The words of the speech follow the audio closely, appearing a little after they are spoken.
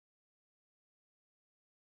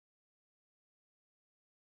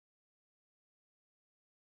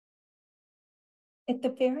At the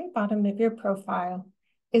very bottom of your profile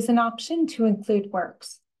is an option to include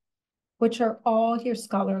works, which are all your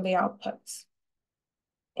scholarly outputs.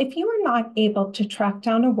 If you are not able to track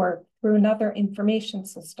down a work through another information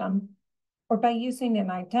system, or by using an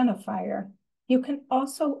identifier, you can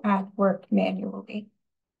also add work manually.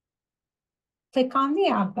 Click on the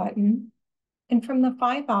Add button, and from the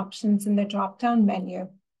 5 options in the drop-down menu,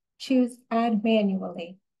 choose Add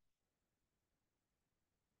Manually.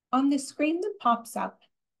 On the screen that pops up,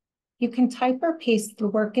 you can type or paste the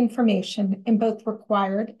work information in both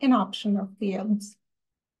required and optional fields.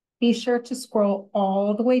 Be sure to scroll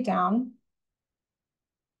all the way down.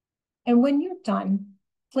 And when you're done,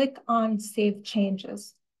 click on Save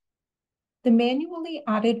Changes. The manually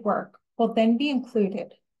added work will then be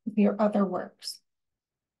included with your other works.